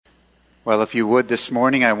Well, if you would this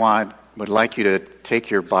morning, would like you to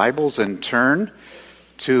take your Bibles and turn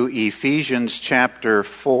to Ephesians chapter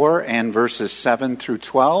 4 and verses 7 through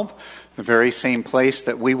 12, the very same place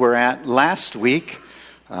that we were at last week,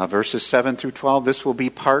 verses 7 through 12. This will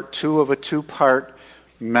be part 2 of a 2-part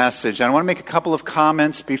message. I want to make a couple of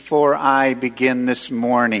comments before I begin this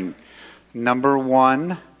morning. Number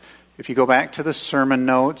one, if you go back to the sermon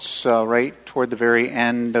notes right toward the very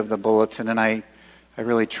end of the bulletin, and I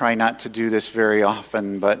really try not to do this very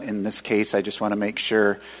often, but in this case I just want to make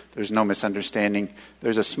sure there's no misunderstanding.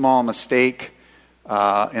 There's a small mistake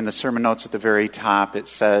in the sermon notes at the very top. It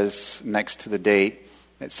says, next to the date,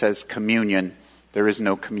 it says communion. There is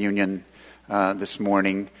no communion this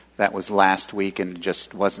morning. That was last week and it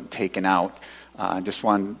just wasn't taken out. I just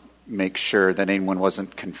want to make sure that anyone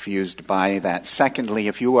wasn't confused by that. Secondly,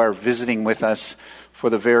 if you are visiting with us for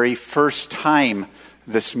the very first time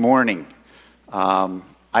this morning,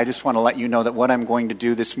 I just want to let you know that what I'm going to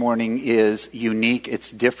do this morning is unique. It's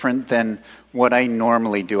different than what I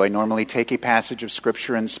normally do. I normally take a passage of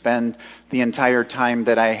Scripture and spend the entire time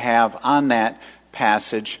that I have on that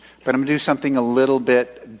passage. But I'm going to do something a little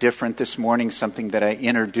bit different this morning, something that I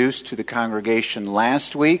introduced to the congregation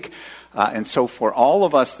last week. And so for all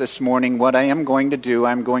of us this morning, what I am going to do,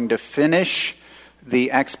 I'm going to finish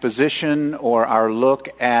the exposition or our look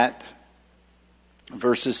at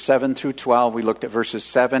verses 7 through 12. We looked at verses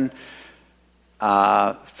 7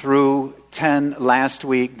 through 10 last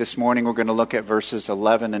week. This morning we're going to look at verses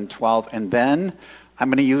 11 and 12. And then I'm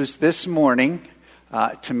going to use this morning,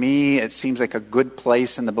 to me it seems like a good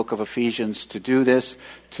place in the book of Ephesians to do this,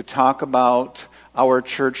 to talk about our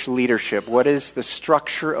church leadership. What is the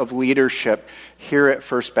structure of leadership here at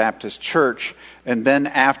First Baptist Church? And then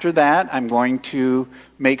after that, I'm going to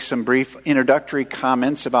make some brief introductory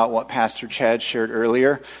comments about what Pastor Chad shared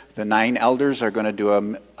earlier. The 9 elders are going to do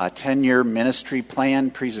a 10-year ministry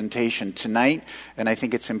plan presentation tonight, and I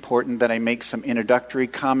think it's important that I make some introductory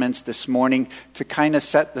comments this morning to kind of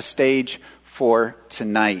set the stage for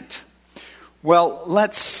tonight. Well,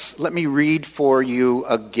 let me read for you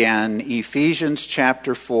again Ephesians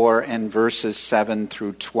chapter 4 and verses 7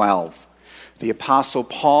 through 12. The Apostle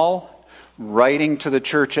Paul, writing to the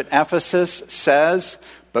church at Ephesus, says,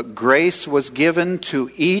 "But grace was given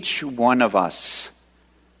to each one of us,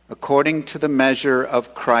 according to the measure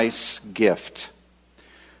of Christ's gift.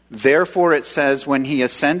 Therefore it says, when he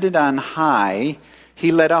ascended on high,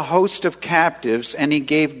 he led a host of captives, and he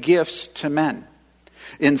gave gifts to men.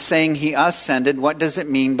 In saying he ascended, what does it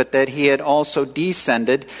mean but that he had also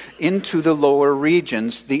descended into the lower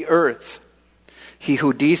regions, the earth? He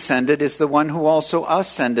who descended is the one who also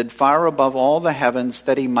ascended far above all the heavens,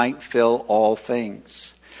 that he might fill all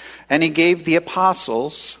things. And he gave the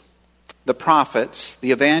apostles, the prophets,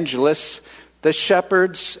 the evangelists, the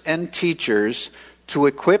shepherds and teachers to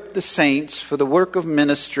equip the saints for the work of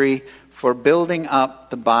ministry, for building up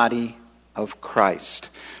the body of Christ."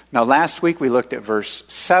 Now, last week we looked at verse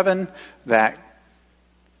 7, that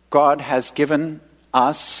God has given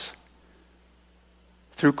us,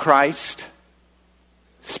 through Christ,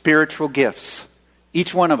 spiritual gifts.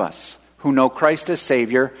 Each one of us who know Christ as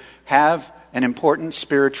Savior have an important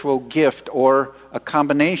spiritual gift or a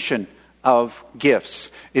combination of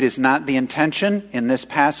gifts. It is not the intention in this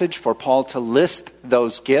passage for Paul to list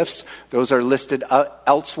those gifts. Those are listed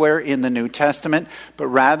elsewhere in the New Testament, but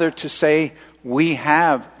rather to say, we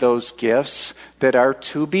have those gifts that are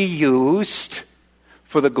to be used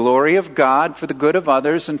for the glory of God, for the good of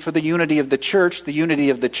others, and for the unity of the church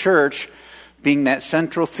being that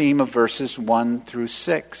central theme of verses 1 through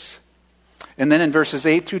 6. And then in verses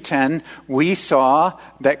 8 through 10, we saw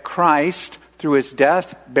that Christ, through his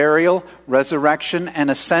death, burial, resurrection,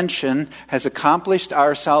 and ascension, has accomplished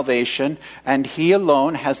our salvation, and he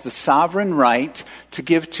alone has the sovereign right to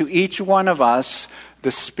give to each one of us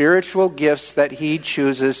the spiritual gifts that he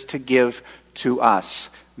chooses to give to us.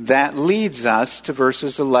 That leads us to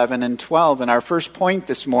verses 11 and 12. And our first point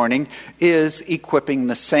this morning is equipping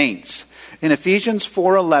the saints. In Ephesians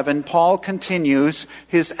 4:11, Paul continues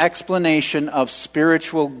his explanation of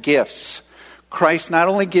spiritual gifts. Christ not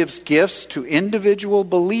only gives gifts to individual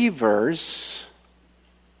believers,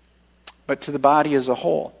 but to the body as a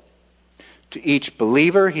whole. To each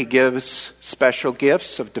believer, he gives special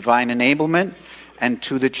gifts of divine enablement, and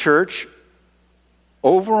to the church,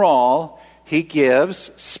 overall, he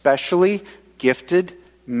gives specially gifted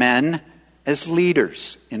men as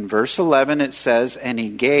leaders. In verse 11 it says, "And he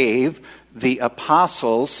gave the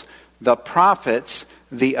apostles, the prophets,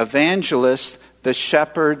 the evangelists, the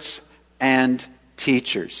shepherds, and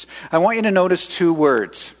teachers." I want you to notice 2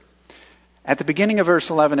 words. At the beginning of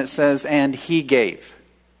verse 11 it says, "And he gave."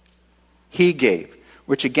 he gave,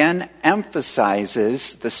 which again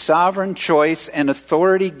emphasizes the sovereign choice and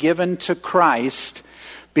authority given to Christ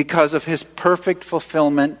because of his perfect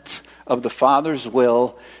fulfillment of the Father's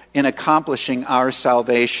will in accomplishing our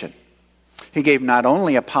salvation. He gave not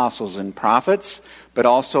only apostles and prophets, but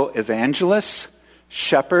also evangelists,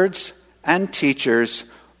 shepherds, and teachers,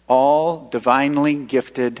 all divinely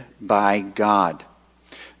gifted by God.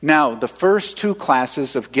 Now, the first two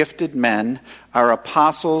classes of gifted men are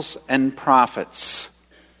apostles and prophets.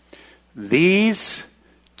 These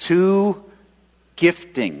two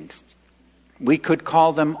giftings, we could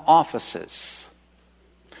call them offices,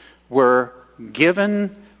 were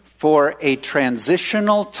given for a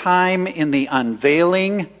transitional time in the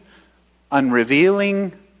unveiling,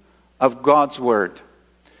 unrevealing of God's Word.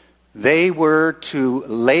 They were to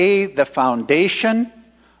lay the foundation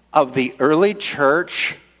of the early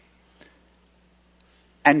church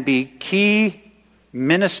and be key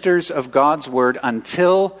ministers of God's Word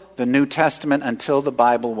until the New Testament, until the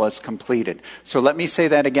Bible was completed. So let me say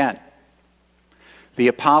that again. The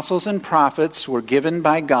apostles and prophets were given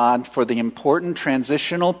by God for the important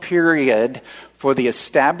transitional period for the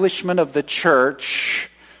establishment of the church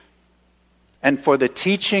and for the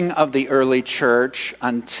teaching of the early church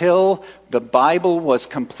until the Bible was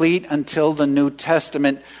complete, until the New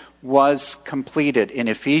Testament was completed. In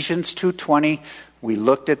Ephesians 2:20, we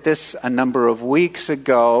looked at this a number of weeks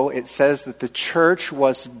ago. It says that the church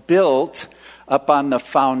was built upon the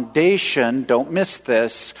foundation, don't miss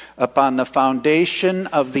this, upon the foundation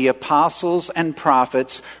of the apostles and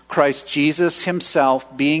prophets, Christ Jesus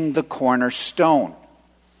himself being the cornerstone.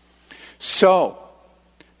 So,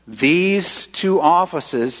 these two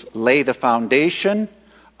offices lay the foundation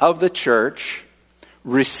of the church,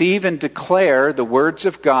 receive and declare the words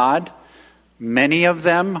of God. Many of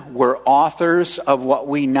them were authors of what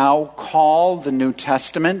we now call the New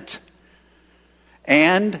Testament,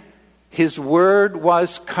 and his word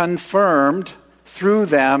was confirmed through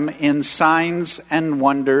them in signs and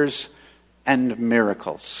wonders and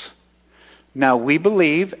miracles. Now, we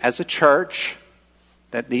believe as a church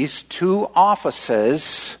that these two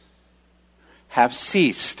offices have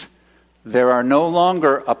ceased. There are no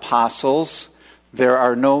longer apostles. There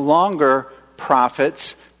are no longer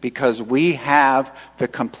prophets, because we have the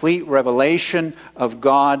complete revelation of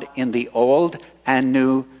God in the Old and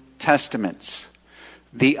New Testaments.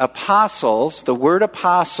 The apostles, the word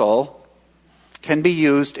apostle, can be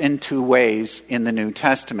used in two ways in the New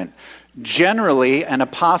Testament. Generally, an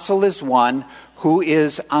apostle is one who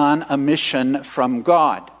is on a mission from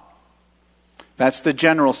God. That's the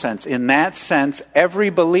general sense. In that sense, every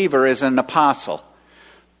believer is an apostle.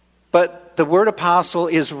 But the word apostle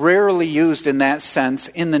is rarely used in that sense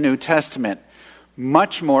in the New Testament.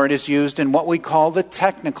 Much more it is used in what we call the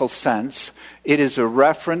technical sense. It is a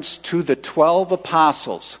reference to the 12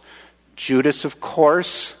 apostles. Judas, of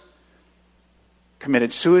course,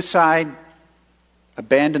 committed suicide,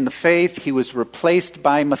 abandoned the faith. He was replaced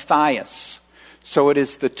by Matthias. So it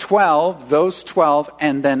is the 12, those 12,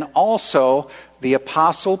 and then also the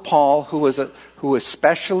apostle Paul, who was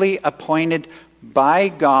specially appointed by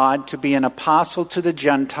God to be an apostle to the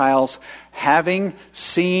Gentiles, having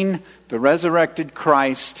seen the resurrected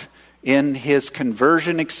Christ in his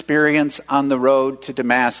conversion experience on the road to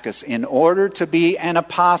Damascus. In order to be an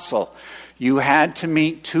apostle, you had to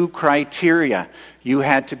meet two criteria. You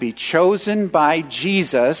had to be chosen by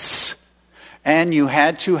Jesus, and you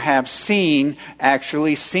had to have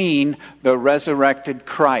actually seen the resurrected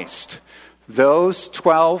Christ. Those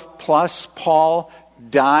 12 plus Paul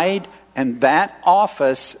died, and that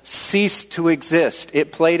office ceased to exist.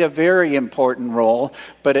 It played a very important role,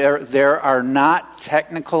 but there are not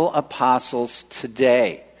technical apostles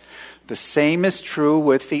today. The same is true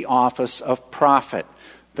with the office of prophet.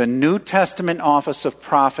 The New Testament office of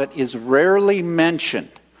prophet is rarely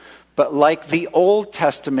mentioned, but like the Old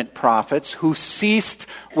Testament prophets who ceased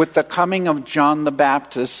with the coming of John the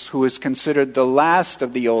Baptist, who is considered the last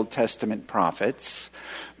of the Old Testament prophets,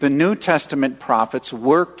 the New Testament prophets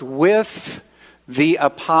worked with the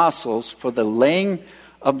apostles for the laying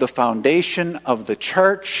of the foundation of the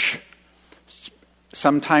church,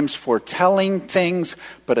 sometimes foretelling things,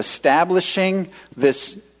 but establishing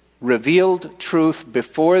this revealed truth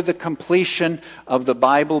before the completion of the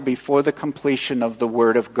Bible, before the completion of the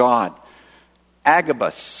Word of God.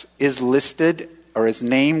 Agabus is listed or is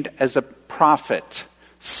named as a prophet.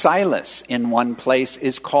 Silas, in one place,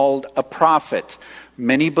 is called a prophet.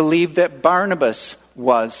 Many believe that Barnabas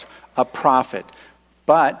was a prophet.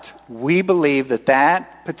 But we believe that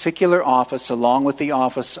that particular office, along with the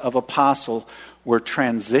office of apostle, were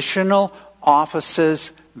transitional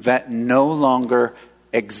offices that no longer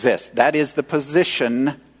exist. That is the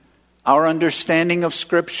position, our understanding of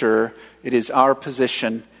Scripture. It is our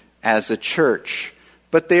position as a church.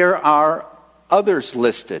 But there are others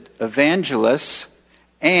listed, evangelists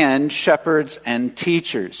and shepherds and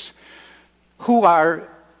teachers. Who are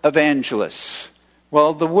evangelists?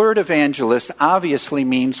 Well, the word evangelist obviously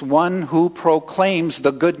means one who proclaims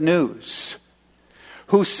the good news,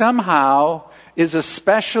 who somehow is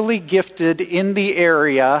especially gifted in the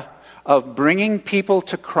area of bringing people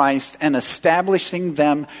to Christ and establishing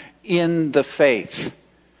them in the faith.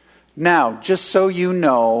 Now, just so you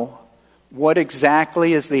know, what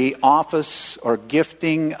exactly is the office or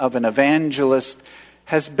gifting of an evangelist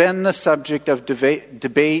has been the subject of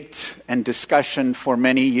debate and discussion for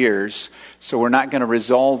many years, so we're not going to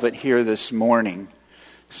resolve it here this morning.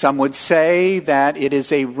 Some would say that it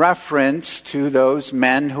is a reference to those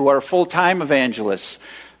men who are full-time evangelists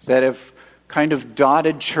that have kind of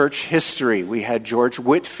dotted church history. We had George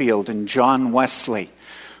Whitefield and John Wesley.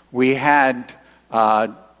 We had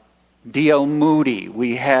D.L. Moody.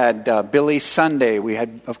 We had Billy Sunday. We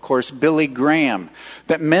had, of course, Billy Graham.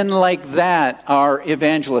 That men like that are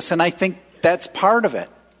evangelists. And I think that's part of it.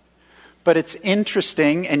 But it's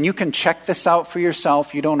interesting, and you can check this out for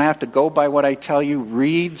yourself. You don't have to go by what I tell you.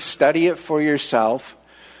 Read, study it for yourself.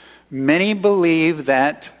 Many believe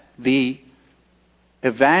that the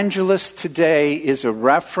evangelist today is a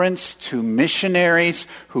reference to missionaries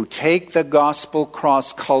who take the gospel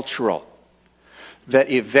cross-cultural.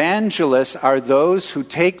 That evangelists are those who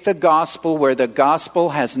take the gospel where the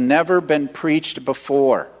gospel has never been preached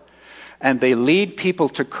before. And they lead people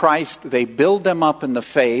to Christ. They build them up in the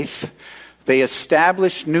faith. They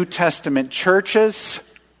establish New Testament churches,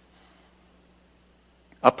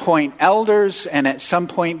 appoint elders, and at some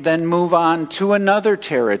point then move on to another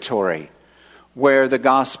territory where the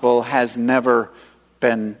gospel has never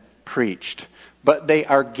been preached. But they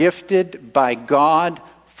are gifted by God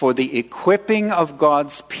for the equipping of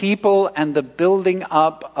God's people and the building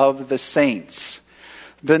up of the saints.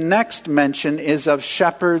 The next mention is of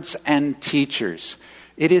shepherds and teachers.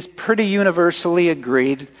 It is pretty universally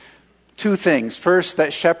agreed two things. First,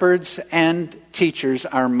 that shepherds and teachers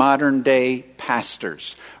are modern-day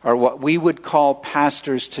pastors, or what we would call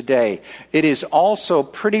pastors today. It is also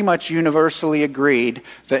pretty much universally agreed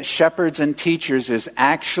that shepherds and teachers is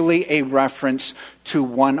actually a reference to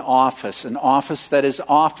one office, an office that is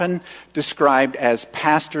often described as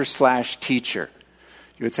pastor/teacher.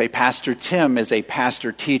 You would say Pastor Tim is a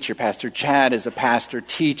pastor-teacher. Pastor Chad is a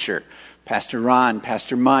pastor-teacher. Pastor Ron,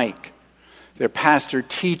 Pastor Mike. They're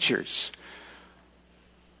pastor-teachers.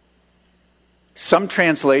 Some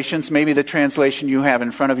translations, maybe the translation you have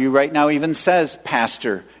in front of you right now even says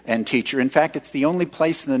pastor and teacher. In fact, it's the only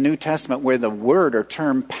place in the New Testament where the word or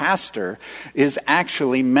term pastor is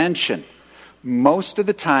actually mentioned. Most of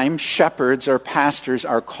the time, shepherds or pastors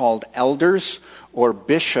are called elders or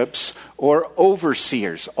bishops or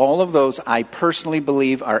overseers. All of those, I personally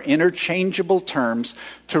believe, are interchangeable terms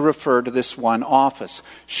to refer to this one office.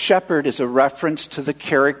 Shepherd is a reference to the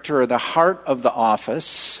character or the heart of the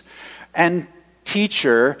office, and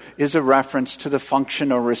teacher is a reference to the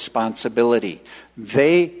function or responsibility.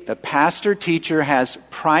 The pastor-teacher has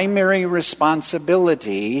primary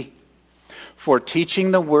responsibility for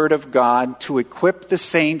teaching the Word of God, to equip the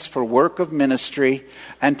saints for work of ministry,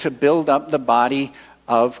 and to build up the body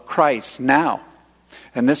of Christ. Now,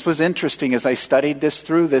 and this was interesting as I studied this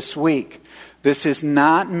through this week, this is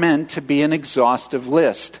not meant to be an exhaustive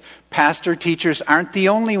list. Pastor teachers aren't the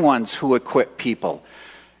only ones who equip people.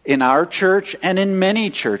 In our church and in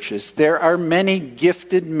many churches, there are many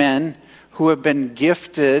gifted men who have been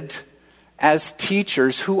gifted as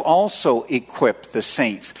teachers who also equip the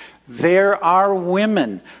saints. There are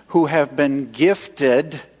women who have been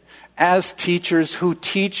gifted as teachers who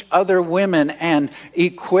teach other women and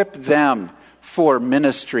equip them for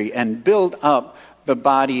ministry and build up the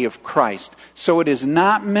body of Christ. So it is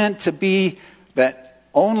not meant to be that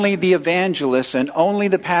only the evangelists and only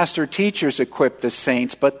the pastor teachers equip the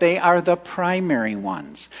saints, but they are the primary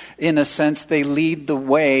ones. In a sense, they lead the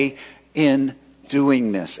way in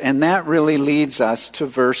doing this. And that really leads us to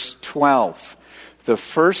verse 12. The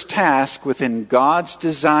first task within God's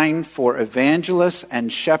design for evangelists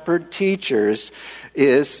and shepherd teachers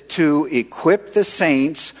is to equip the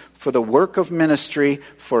saints for the work of ministry,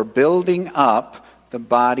 for building up the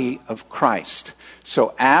body of Christ.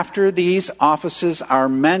 So after these offices are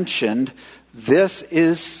mentioned, these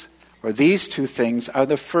two things are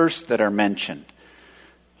the first that are mentioned.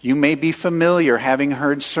 You may be familiar, having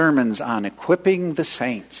heard sermons on equipping the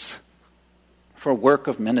saints for work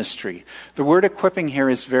of ministry. The word equipping here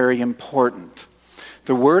is very important.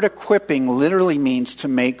 The word equipping literally means to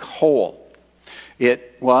make whole.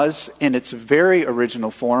 It was, in its very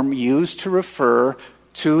original form, used to refer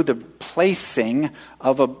to the placing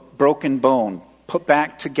of a broken bone, put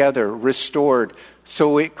back together, restored,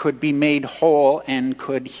 so it could be made whole and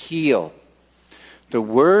could heal. The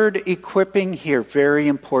word equipping here, very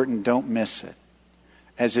important, don't miss it,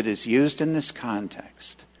 as it is used in this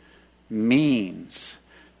context, means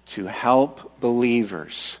to help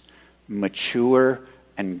believers mature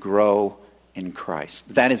and grow in Christ.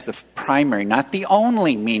 That is the primary, not the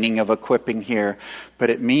only meaning of equipping here, but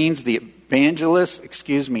it means the evangelists,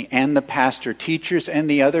 and the pastor, teachers, and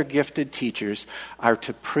the other gifted teachers are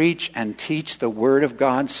to preach and teach the Word of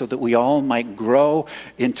God so that we all might grow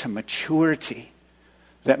into maturity,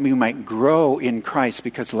 that we might grow in Christ.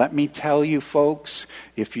 Because let me tell you, folks,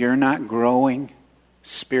 if you're not growing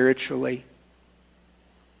spiritually,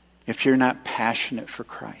 if you're not passionate for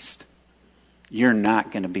Christ, you're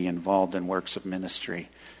not going to be involved in works of ministry,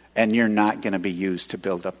 and you're not going to be used to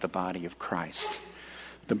build up the body of Christ.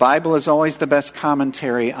 The Bible is always the best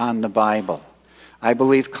commentary on the Bible. I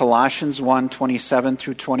believe Colossians 1:27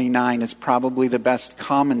 through 29 is probably the best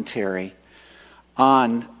commentary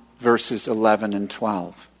on verses 11 and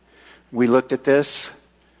 12. We looked at this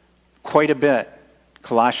quite a bit,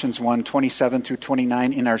 Colossians 1:27 through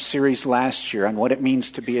 29, in our series last year on what it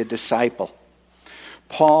means to be a disciple.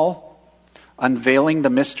 Paul, unveiling the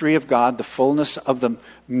mystery of God, the fullness of the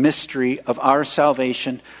mystery of our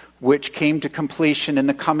salvation, which came to completion in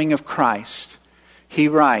the coming of Christ, he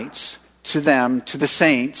writes to them, to the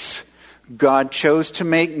saints, God chose to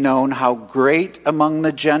make known how great among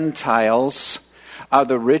the Gentiles are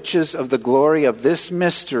the riches of the glory of this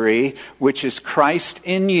mystery, which is Christ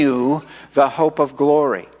in you, the hope of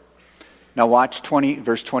glory. Now watch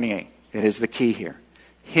verse 28. It is the key here.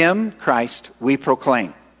 Him, Christ, we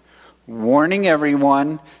proclaim, warning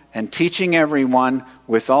everyone and teaching everyone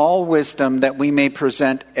with all wisdom, that we may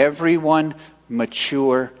present everyone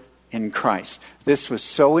mature in Christ. This was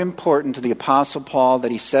so important to the Apostle Paul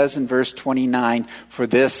that he says in verse 29, for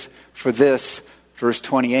this, verse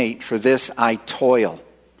 28, for this I toil,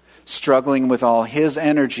 struggling with all his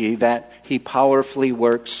energy that he powerfully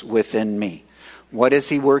works within me. What is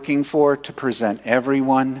he working for? To present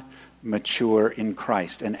everyone mature in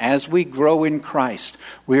Christ. And as we grow in Christ,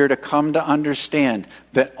 we are to come to understand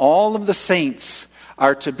that all of the saints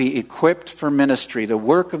are to be equipped for ministry, the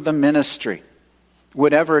work of the ministry,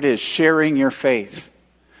 whatever it is, sharing your faith,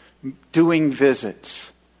 doing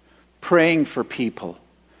visits, praying for people,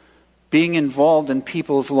 being involved in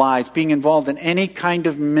people's lives, being involved in any kind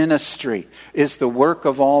of ministry is the work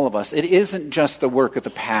of all of us. It isn't just the work of the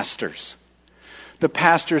pastors. The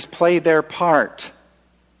pastors play their part,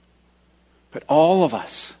 but all of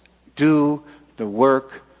us do the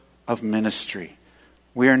work of ministry.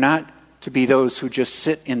 We are not to be those who just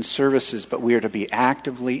sit in services, but we are to be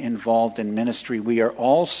actively involved in ministry. We are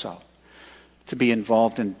also to be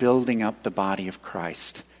involved in building up the body of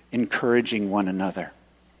Christ, encouraging one another,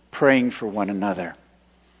 praying for one another,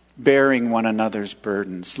 bearing one another's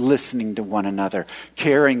burdens, listening to one another,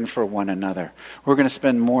 caring for one another. We're going to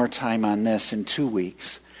spend more time on this in 2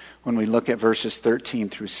 weeks when we look at verses 13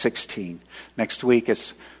 through 16. Next week,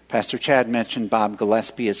 as Pastor Chad mentioned, Bob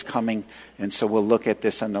Gillespie is coming, and so we'll look at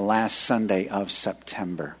this on the last Sunday of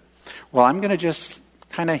September. Well, I'm going to just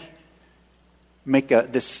kind of make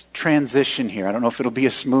this transition here. I don't know if it'll be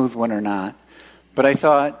a smooth one or not, but I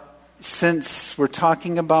thought, since we're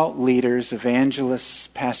talking about leaders, evangelists,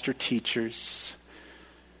 pastor teachers,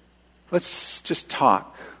 let's just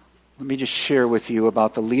talk. Let me just share with you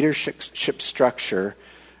about the leadership structure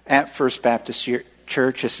at First Baptist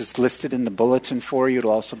Church. This is listed in the bulletin for you.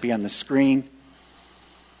 It'll also be on the screen.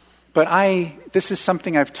 But this is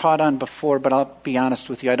something I've taught on before, but I'll be honest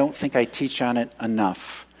with you, I don't think I teach on it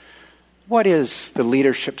enough. What is the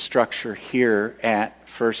leadership structure here at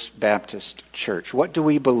First Baptist Church? What do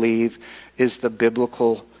we believe is the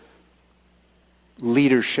biblical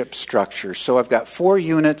leadership structure? So I've got 4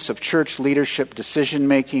 units of church leadership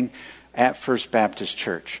decision-making at First Baptist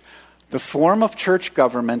Church. The form of church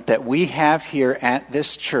government that we have here at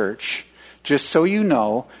this church, just so you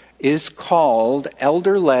know, is called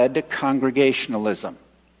elder-led congregationalism.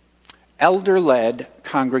 Elder-led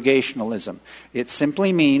congregationalism. It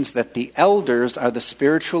simply means that the elders are the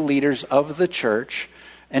spiritual leaders of the church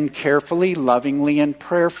and carefully, lovingly, and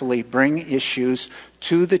prayerfully bring issues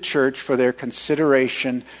to the church for their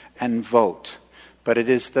consideration and vote. But it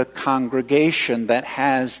is the congregation that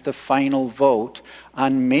has the final vote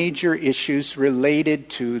on major issues related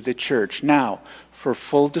to the church. Now, for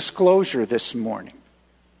full disclosure this morning,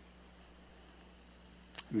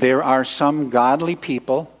 There are some godly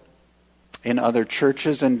people in other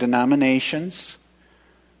churches and denominations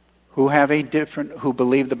who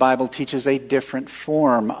believe the Bible teaches a different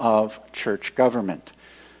form of church government.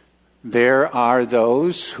 There are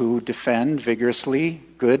those who defend vigorously,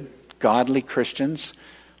 good, godly Christians,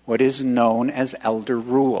 what is known as elder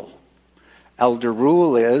rule. Elder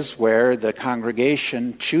rule is where the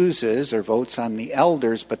congregation chooses or votes on the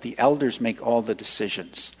elders, but the elders make all the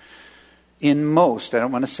decisions. In most, I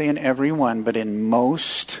don't want to say in every one, but in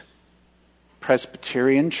most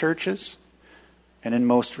Presbyterian churches and in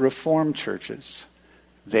most Reformed churches,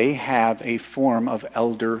 they have a form of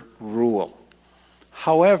elder rule.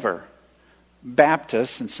 However,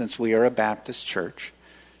 Baptists, and since we are a Baptist church,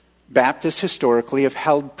 Baptists historically have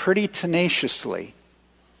held pretty tenaciously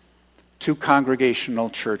to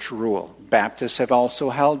congregational church rule. Baptists have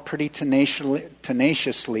also held pretty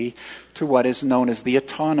tenaciously to what is known as the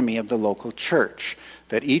autonomy of the local church,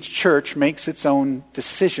 that each church makes its own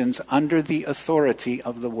decisions under the authority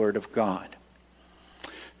of the Word of God.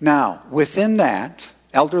 Now, within that,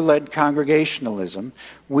 elder-led congregationalism,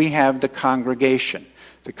 we have the congregation.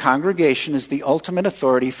 The congregation is the ultimate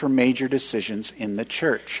authority for major decisions in the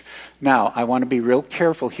church. Now, I want to be real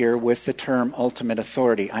careful here with the term ultimate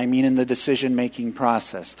authority. I mean in the decision-making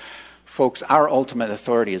process. Folks, our ultimate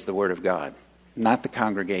authority is the Word of God, not the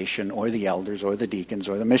congregation or the elders or the deacons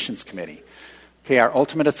or the missions committee. Okay, our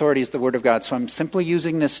ultimate authority is the Word of God. So I'm simply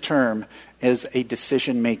using this term as a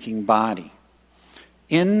decision-making body.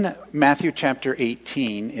 In Matthew chapter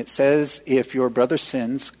 18, it says, if your brother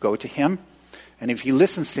sins, go to him. And if he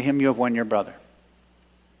listens to him, you have won your brother.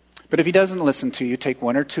 But if he doesn't listen to you, take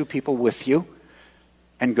one or two people with you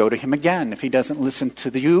and go to him again. If he doesn't listen to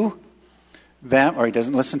them, or he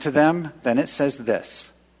doesn't listen to them, then it says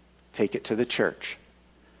this: take it to the church.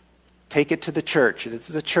 Take it to the church. It is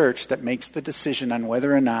the church that makes the decision on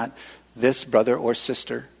whether or not this brother or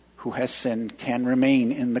sister who has sinned can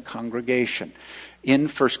remain in the congregation. In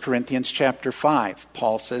 1 Corinthians chapter 5,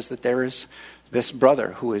 Paul says that there is this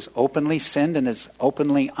brother who is openly sinned and is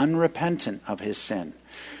openly unrepentant of his sin.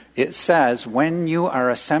 It says, when you are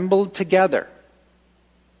assembled together,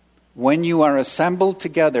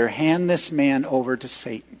 hand this man over to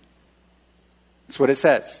Satan. That's what it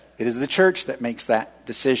says. It is the church that makes that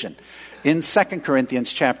decision. In 2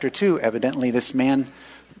 Corinthians chapter 2, evidently this man,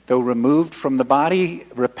 though removed from the body,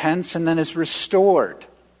 repents and then is restored.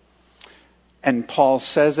 And Paul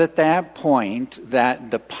says at that point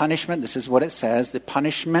that the punishment, this is what it says, the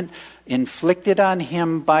punishment inflicted on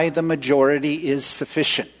him by the majority is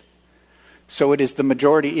sufficient. So it is the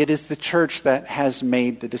majority, it is the church that has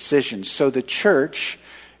made the decision. So the church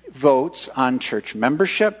votes on church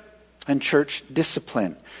membership and church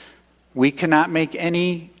discipline. We cannot make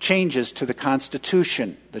any changes to the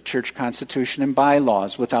Constitution, the church constitution and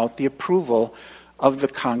bylaws, without the approval of the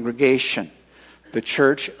congregation. The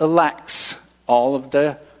church elects all of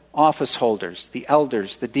the office holders, the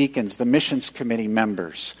elders, the deacons, the missions committee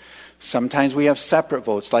members. Sometimes we have separate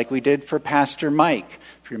votes, like we did for Pastor Mike.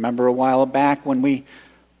 If you remember a while back when the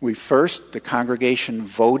congregation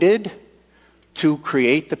voted to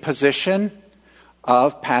create the position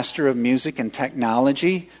of pastor of music and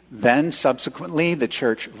technology. Then subsequently the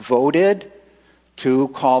church voted to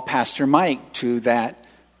call Pastor Mike to that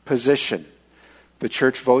position. The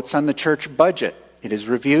church votes on the church budget. It is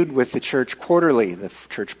reviewed with the church quarterly. The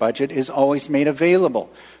church budget is always made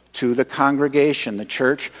available to the congregation. The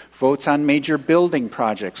church votes on major building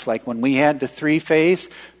projects, like when we had the 3-phase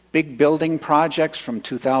big building projects from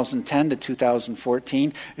 2010 to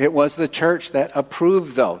 2014. It was the church that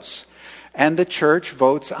approved those. And the church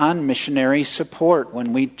votes on missionary support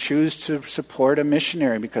when we choose to support a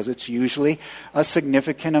missionary, because it's usually a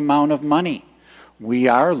significant amount of money. We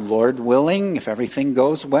are, Lord willing, if everything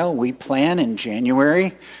goes well, we plan in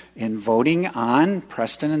January in voting on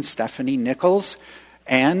Preston and Stephanie Nichols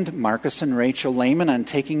and Marcus and Rachel Lehman, on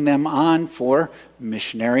taking them on for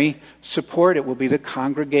missionary support. It will be the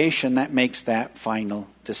congregation that makes that final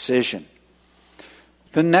decision.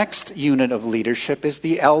 The next unit of leadership is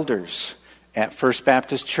the elders. At First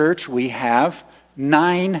Baptist Church, we have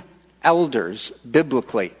 9 elders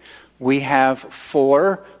biblically. We have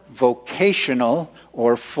 4 vocational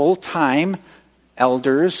or full-time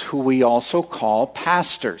elders who we also call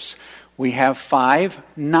pastors. We have 5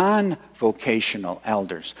 non-vocational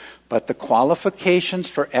elders. But the qualifications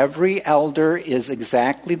for every elder is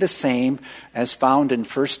exactly the same as found in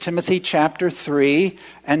 1 Timothy chapter 3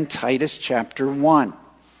 and Titus chapter 1.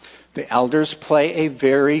 The elders play a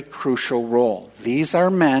very crucial role. These are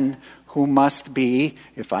men who must be,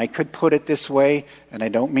 if I could put it this way, and I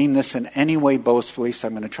don't mean this in any way boastfully, so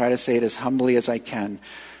I'm going to try to say it as humbly as I can,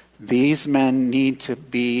 these men need to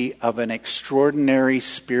be of an extraordinary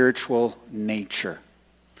spiritual nature.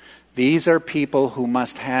 These are people who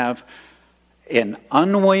must have an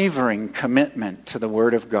unwavering commitment to the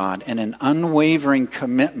Word of God and an unwavering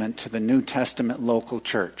commitment to the New Testament local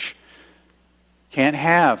church. Can't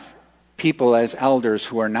have people as elders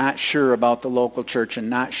who are not sure about the local church and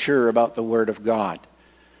not sure about the Word of God.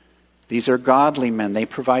 These are godly men. They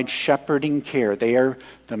provide shepherding care. They are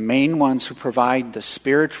the main ones who provide the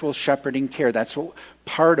spiritual shepherding care. That's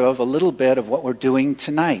part of a little bit of what we're doing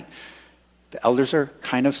tonight. The elders are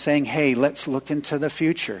kind of saying, hey, let's look into the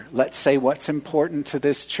future. Let's say what's important to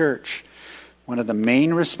this church. One of the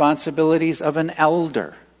main responsibilities of an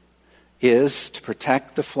elder is to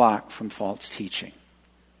protect the flock from false teaching.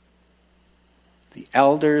 The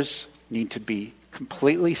elders need to be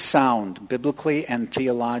completely sound biblically and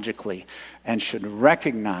theologically and should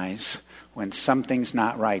recognize when something's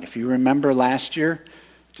not right. If you remember last year,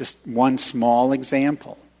 just one small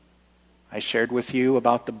example. I shared with you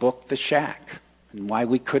about the book The Shack and why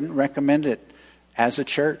we couldn't recommend it as a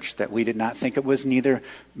church, that we did not think it was neither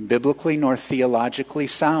biblically nor theologically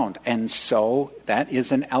sound. And so that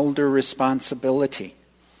is an elder responsibility.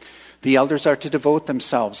 The elders are to devote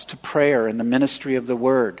themselves to prayer and the ministry of the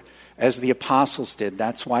word, as the apostles did.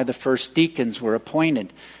 That's why the first deacons were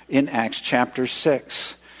appointed in Acts chapter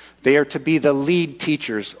 6. They are to be the lead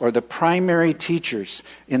teachers or the primary teachers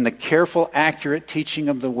in the careful, accurate teaching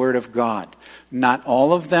of the Word of God. Not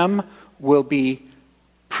all of them will be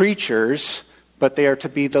preachers, but they are to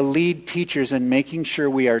be the lead teachers in making sure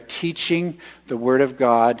we are teaching the Word of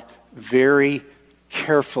God very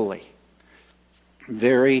carefully,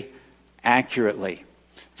 very accurately.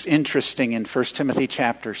 It's interesting in 1 Timothy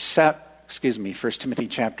chapter 5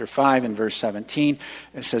 and verse 17,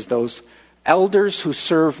 it says those elders who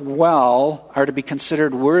serve well are to be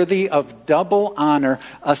considered worthy of double honor,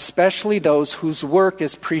 especially those whose work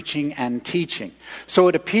is preaching and teaching. So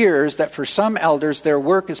it appears that for some elders their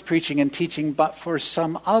work is preaching and teaching, but for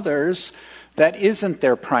some others that isn't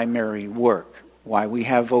their primary work. Why we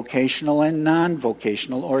have vocational and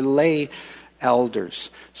non-vocational or lay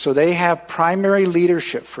elders. So they have primary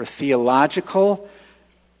leadership for theological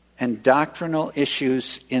and doctrinal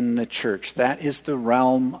issues in the church. That is the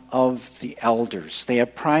realm of the elders. They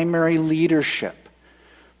have primary leadership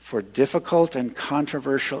for difficult and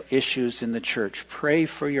controversial issues in the church. Pray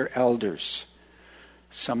for your elders.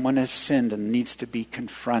 Someone has sinned and needs to be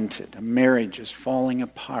confronted. A marriage is falling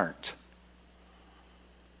apart.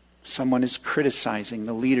 Someone is criticizing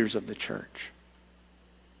the leaders of the church.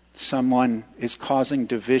 Someone is causing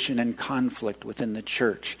division and conflict within the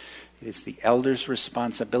church. It is the elders'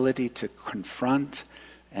 responsibility to confront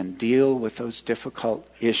and deal with those difficult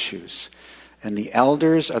issues. And the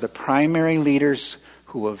elders are the primary leaders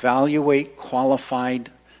who evaluate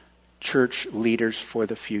qualified church leaders for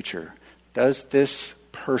the future. Does this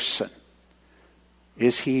person,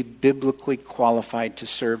 is he biblically qualified to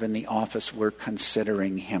serve in the office we're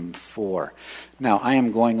considering him for? Now, I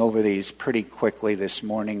am going over these pretty quickly this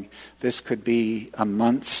morning. This could be a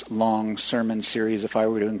months-long sermon series if I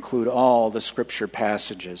were to include all the scripture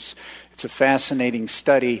passages. It's a fascinating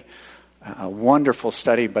study, a wonderful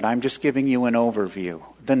study, but I'm just giving you an overview.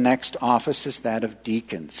 The next office is that of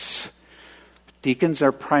deacons. Deacons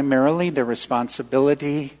are primarily their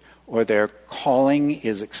responsibility or their calling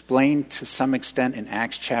is explained to some extent in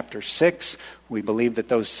Acts chapter 6. We believe that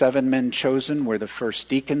those 7 men chosen were the first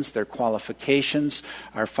deacons. Their qualifications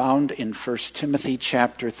are found in 1 Timothy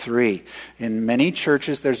chapter 3. In many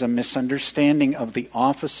churches, there's a misunderstanding of the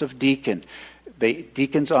office of deacon.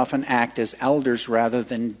 Deacons often act as elders rather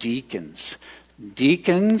than deacons.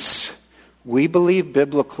 Deacons, we believe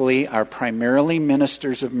biblically, are primarily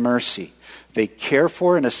ministers of mercy. They care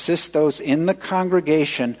for and assist those in the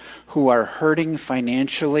congregation who are hurting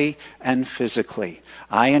financially and physically.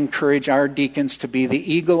 I encourage our deacons to be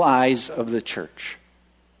the eagle eyes of the church.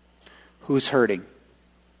 Who's hurting?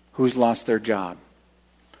 Who's lost their job?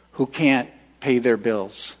 Who can't pay their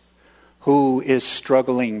bills? Who is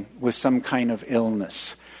struggling with some kind of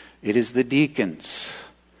illness? It is the deacons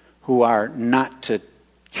who are not to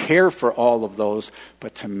care for all of those,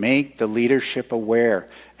 but to make the leadership aware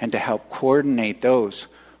and to help coordinate those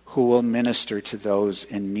who will minister to those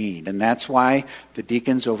in need. And that's why the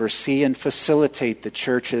deacons oversee and facilitate the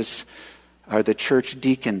church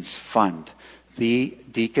deacons fund. The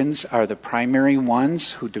deacons are the primary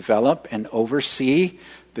ones who develop and oversee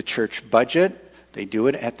the church budget. They do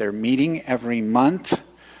it at their meeting every month.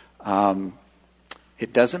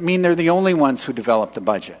 It doesn't mean they're the only ones who develop the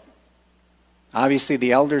budget. Obviously,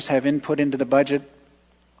 the elders have input into the budget.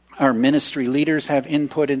 Our ministry leaders have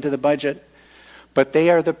input into the budget. But they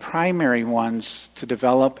are the primary ones to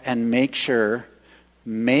develop and make sure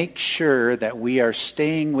that we are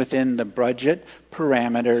staying within the budget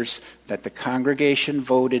parameters that the congregation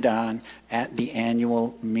voted on at the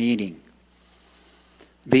annual meeting.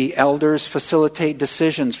 The elders facilitate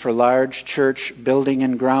decisions for large church building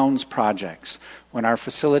and grounds projects. When our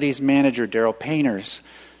facilities manager, Daryl Painters,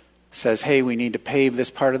 says, hey, we need to pave this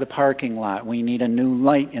part of the parking lot. We need a new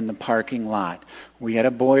light in the parking lot. We had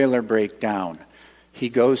a boiler breakdown. He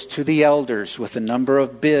goes to the elders with a number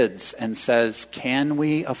of bids and says, can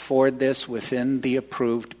we afford this within the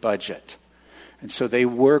approved budget? And so they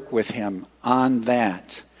work with him on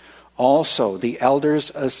that. Also, the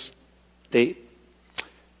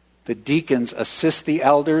deacons assist the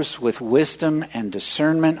elders with wisdom and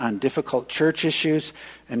discernment on difficult church issues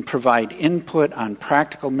and provide input on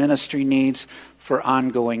practical ministry needs for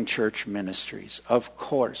ongoing church ministries. Of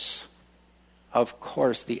course,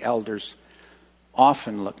 the elders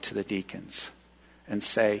often look to the deacons and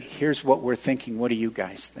say, here's what we're thinking, what do you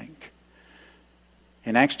guys think?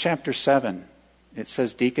 In Acts chapter 7, it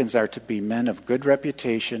says deacons are to be men of good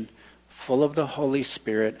reputation, full of the Holy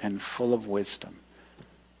Spirit, and full of wisdom.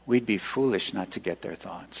 We'd be foolish not to get their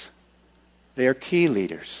thoughts. They are key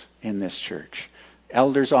leaders in this church.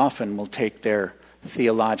 Elders often will take their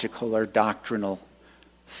theological or doctrinal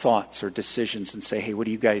thoughts or decisions and say, hey, what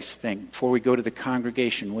do you guys think? Before we go to the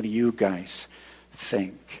congregation, what do you guys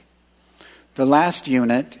think? The last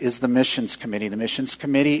unit is the missions committee. The missions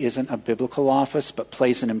committee isn't a biblical office, but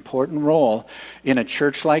plays an important role in a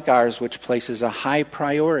church like ours, which places a high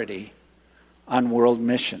priority on world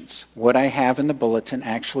missions. What I have in the bulletin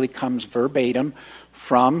actually comes verbatim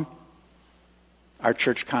from our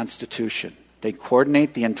church constitution. They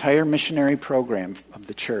coordinate the entire missionary program of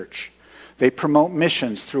the church. They promote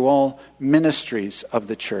missions through all ministries of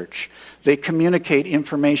the church. They communicate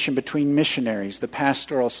information between missionaries, the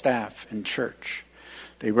pastoral staff, and church.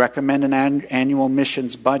 They recommend an annual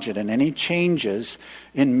missions budget and any changes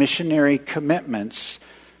in missionary commitments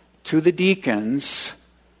to the deacons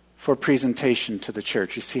for presentation to the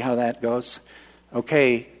church. You see how that goes?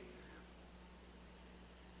 Okay,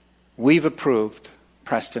 we've approved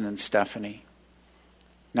Preston and Stephanie.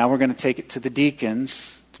 Now we're going to take it to the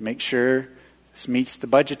deacons to make sure this meets the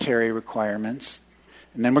budgetary requirements.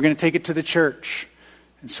 And then we're going to take it to the church.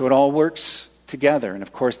 And so it all works together. And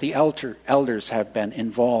of course the elders have been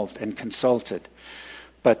involved and consulted.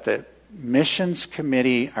 But the missions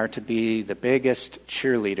committee are to be the biggest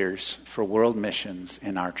cheerleaders for world missions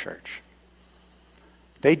in our church.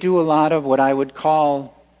 They do a lot of what I would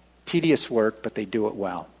call tedious work, but they do it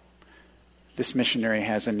well. This missionary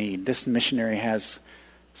has a need. This missionary has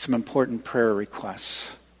some important prayer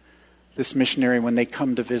requests. This missionary, when they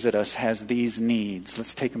come to visit us, has these needs.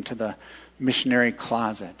 Let's take them to the missionary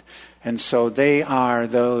closet. And so they are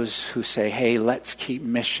those who say, hey, let's keep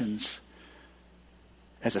missions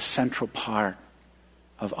as a central part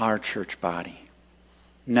of our church body.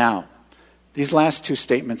 Now, these last two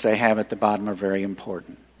statements I have at the bottom are very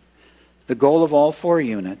important. The goal of all four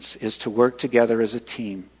units is to work together as a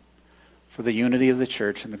team for the unity of the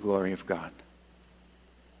church and the glory of God.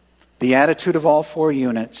 The attitude of all four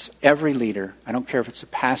units, every leader, I don't care if it's a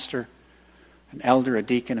pastor, an elder, a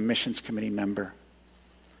deacon, a missions committee member,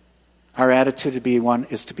 our attitude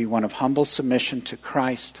is to be one of humble submission to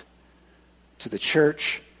Christ, to the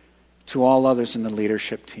church, to all others in the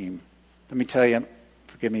leadership team. Let me tell you,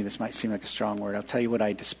 forgive me, this might seem like a strong word. I'll tell you what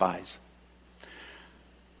I despise.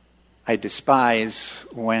 I despise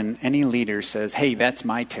when any leader says, hey, that's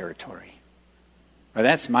my territory. Or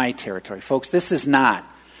that's my territory. Folks, this is not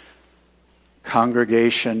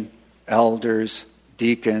congregation, elders,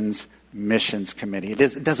 deacons, missions committee.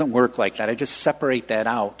 It doesn't work like that. I just separate that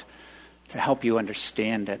out to help you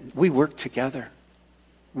understand it. We work together.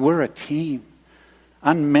 We're a team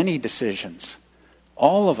on many decisions.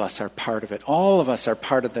 All of us are part of it. All of us are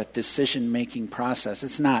part of that decision-making process.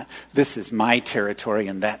 It's not, this is my territory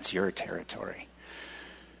and that's your territory.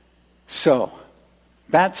 So,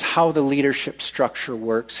 that's how the leadership structure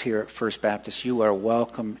works here at First Baptist. You are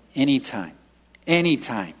welcome anytime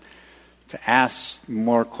to ask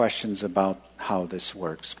more questions about how this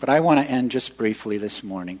works. But I want to end just briefly this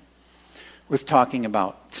morning with talking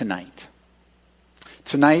about tonight.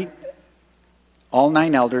 Tonight, all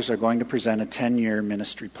 9 elders are going to present a 10-year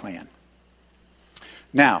ministry plan.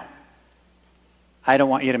 Now, I don't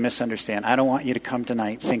want you to misunderstand. I don't want you to come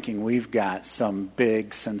tonight thinking we've got some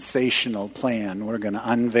big, sensational plan we're going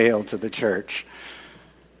to unveil to the church.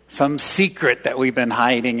 Some secret that we've been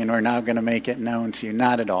hiding and we're now going to make it known to you.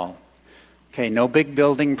 Not at all. Okay, no big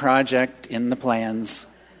building project in the plans.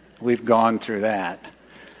 We've gone through that.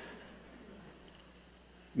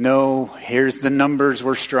 No, here's the numbers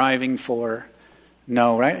we're striving for.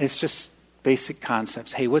 No, right? It's just basic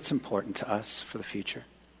concepts. Hey, what's important to us for the future?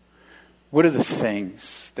 What are the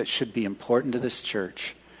things that should be important to this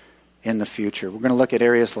church in the future? We're going to look at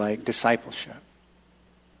areas like discipleship,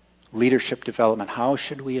 leadership development. How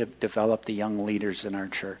should we have developed the young leaders in our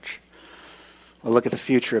church? We'll look at the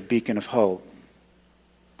future of Beacon of Hope.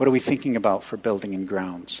 What are we thinking about for building and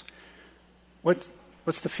grounds?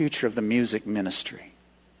 What's the future of the music ministry?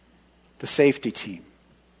 The safety team?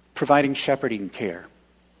 Providing shepherding care?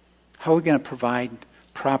 How are we going to provide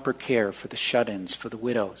proper care for the shut-ins, for the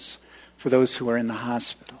widows, for those who are in the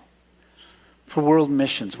hospital? For world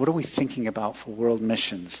missions, what are we thinking about for world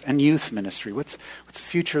missions? And youth ministry, what's the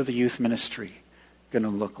future of the youth ministry going to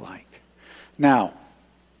look like? Now,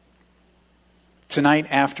 tonight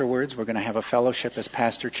afterwards, we're going to have a fellowship, as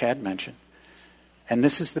Pastor Chad mentioned. And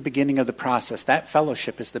this is the beginning of the process. That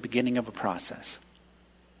fellowship is the beginning of a process.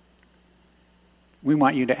 We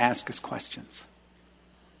want you to ask us questions.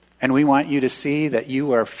 And we want you to see that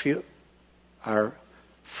you are free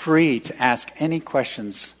to ask any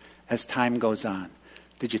questions as time goes on.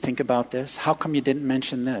 Did you think about this? How come you didn't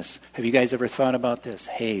mention this? Have you guys ever thought about this?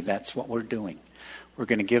 Hey, that's what we're doing. We're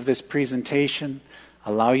going to give this presentation,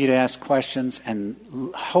 allow you to ask questions, and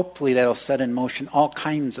hopefully that'll set in motion all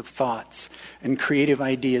kinds of thoughts and creative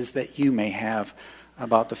ideas that you may have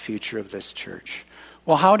about the future of this church.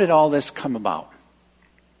 Well, how did all this come about?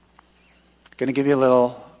 I'm going to give you a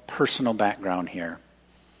little personal background here.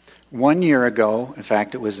 1 year ago, in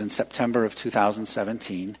fact, it was in September of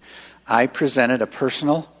 2017, I presented a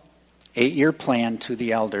personal 8-year plan to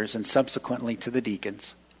the elders and subsequently to the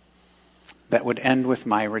deacons that would end with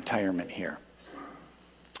my retirement here.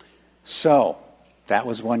 So, that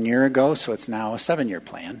was 1 year ago, so it's now a 7-year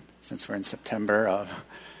plan since we're in September of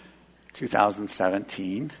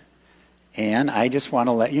 2017. And I just want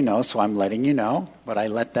to let you know, so I'm letting you know, but I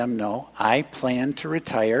let them know, I plan to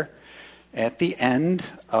retire at the end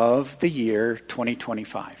of the year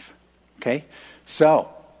 2025. Okay? So,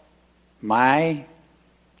 my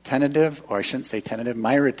tentative, or I shouldn't say tentative,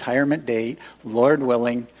 my retirement date, Lord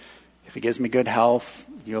willing, if He gives me good health,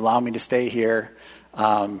 you allow me to stay here,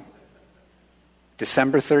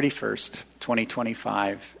 December 31st,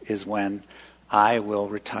 2025 is when I will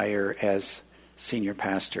retire as senior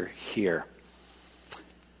pastor here.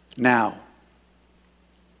 Now,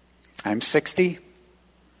 I'm 60.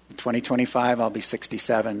 In 2025, I'll be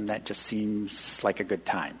 67. That just seems like a good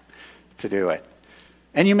time to do it.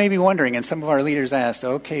 And you may be wondering, and some of our leaders asked,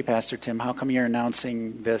 okay, Pastor Tim, how come you're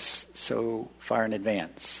announcing this so far in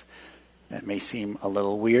advance? That may seem a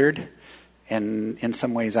little weird. And in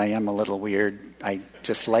some ways, I am a little weird. I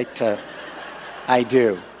just like to, I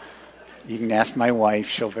do. You can ask my wife,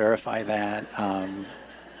 she'll verify that.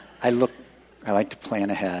 I like to plan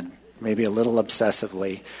ahead, maybe a little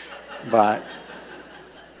obsessively, but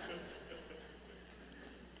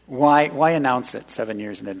why announce it 7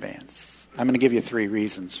 years in advance? I'm going to give you 3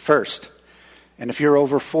 reasons. First, and if you're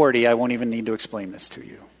over 40, I won't even need to explain this to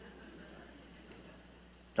you.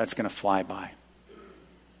 That's going to fly by.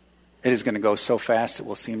 It is going to go so fast it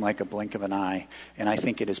will seem like a blink of an eye. And I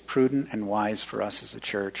think it is prudent and wise for us as a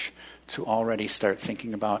church to already start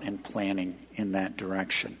thinking about and planning in that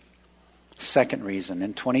direction. Second reason,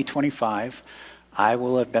 in 2025, I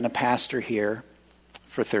will have been a pastor here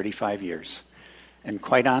for 35 years. And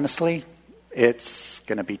quite honestly, it's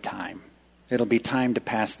going to be time. It'll be time to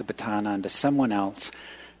pass the baton on to someone else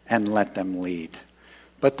and let them lead.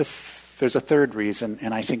 But there's a third reason,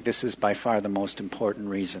 and I think this is by far the most important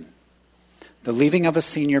reason. The leaving of a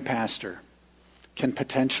senior pastor can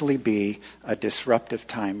potentially be a disruptive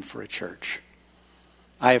time for a church.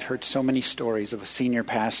 I have heard so many stories of a senior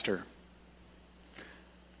pastor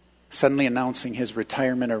suddenly announcing his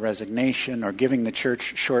retirement or resignation or giving the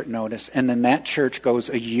church short notice, and then that church goes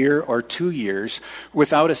a year or 2 years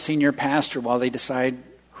without a senior pastor while they decide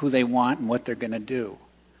who they want and what they're going to do.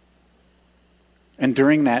 And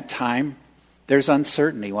during that time, there's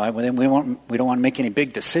uncertainty. Why? We don't want to make any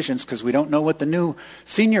big decisions because we don't know what the new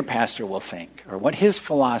senior pastor will think or what his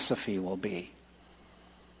philosophy will be.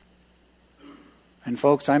 And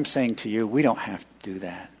folks, I'm saying to you, we don't have to do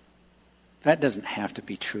that. That doesn't have to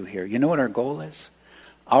be true here. You know what our goal is?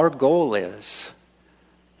 Our goal is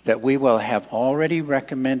that we will have already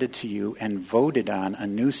recommended to you and voted on a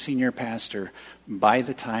new senior pastor by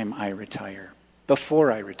the time I retire,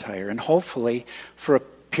 before I retire. And hopefully, for a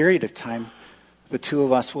period of time, the two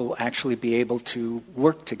of us will actually be able to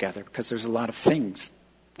work together because there's a lot of things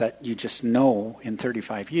that you just know in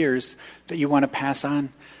 35 years that you want to pass on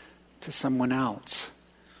to someone else.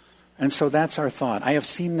 And so that's our thought. I have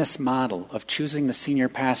seen this model of choosing the senior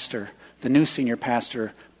pastor, the new senior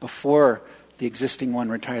pastor, before the existing one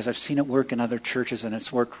retires. I've seen it work in other churches, and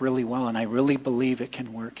it's worked really well, and I really believe it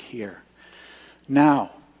can work here. Now,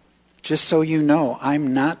 just so you know,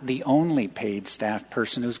 I'm not the only paid staff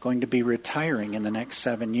person who's going to be retiring in the next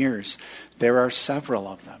 7 years. There are several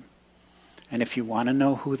of them. And if you want to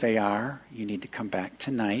know who they are, you need to come back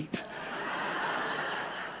tonight.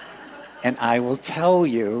 And I will tell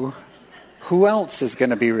you who else is going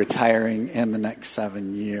to be retiring in the next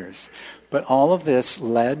 7 years. But all of this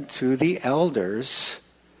led to the elders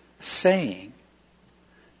saying,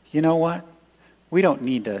 you know what? We don't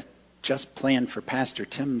need to just plan for Pastor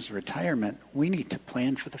Tim's retirement. We need to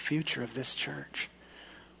plan for the future of this church.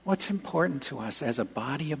 What's important to us as a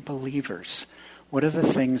body of believers? What are the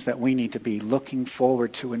things that we need to be looking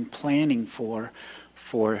forward to and planning for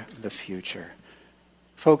the future?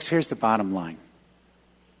 Folks, here's the bottom line.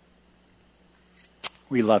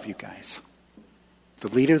 We love you guys. The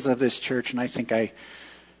leaders of this church, and I think I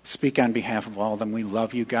speak on behalf of all of them, we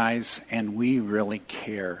love you guys, and we really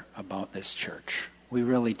care about this church. We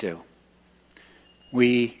really do.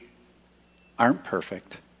 We aren't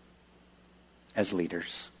perfect as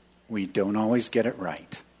leaders. We don't always get it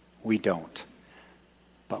right. We don't.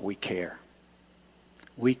 But we care.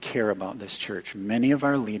 We care about this church. Many of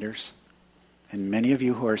our leaders and many of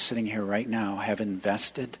you who are sitting here right now have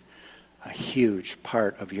invested a huge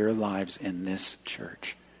part of your lives in this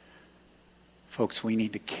church. Folks, we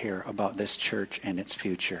need to care about this church and its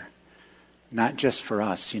future. Not just for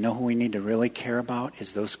us. You know who we need to really care about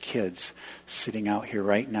is those kids sitting out here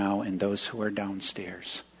right now and those who are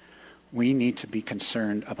downstairs. We need to be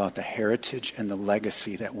concerned about the heritage and the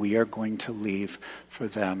legacy that we are going to leave for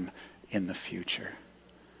them in the future.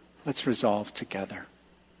 Let's resolve together.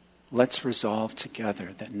 Let's resolve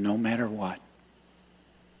together that no matter what,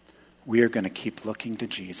 we are going to keep looking to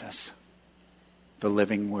Jesus, the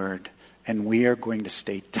living Word, and we are going to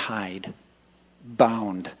stay tied,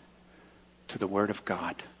 bound to the Word of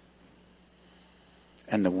God.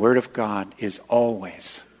 And the Word of God is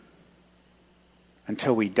always,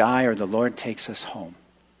 until we die or the Lord takes us home,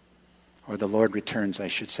 or the Lord returns, I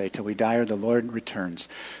should say, till we die or the Lord returns,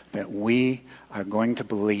 that we are going to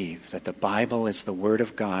believe that the Bible is the Word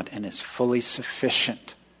of God and is fully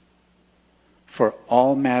sufficient for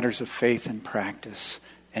all matters of faith and practice,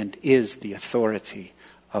 and is the authority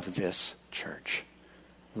of this church.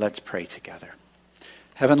 Let's pray together.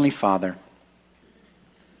 Heavenly Father,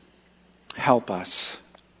 help us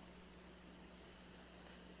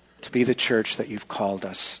to be the church that you've called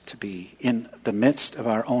us to be in the midst of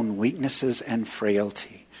our own weaknesses and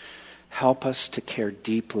frailty. Help us to care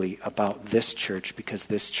deeply about this church, because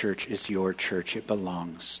this church is your church. It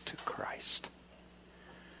belongs to Christ.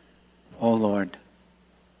 Oh Lord,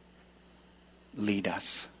 lead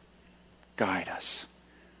us, guide us,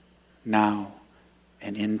 now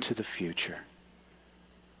and into the future.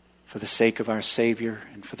 For the sake of our Savior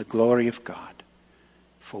and for the glory of God.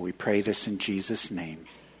 For we pray this in Jesus' name.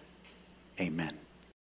 Amen.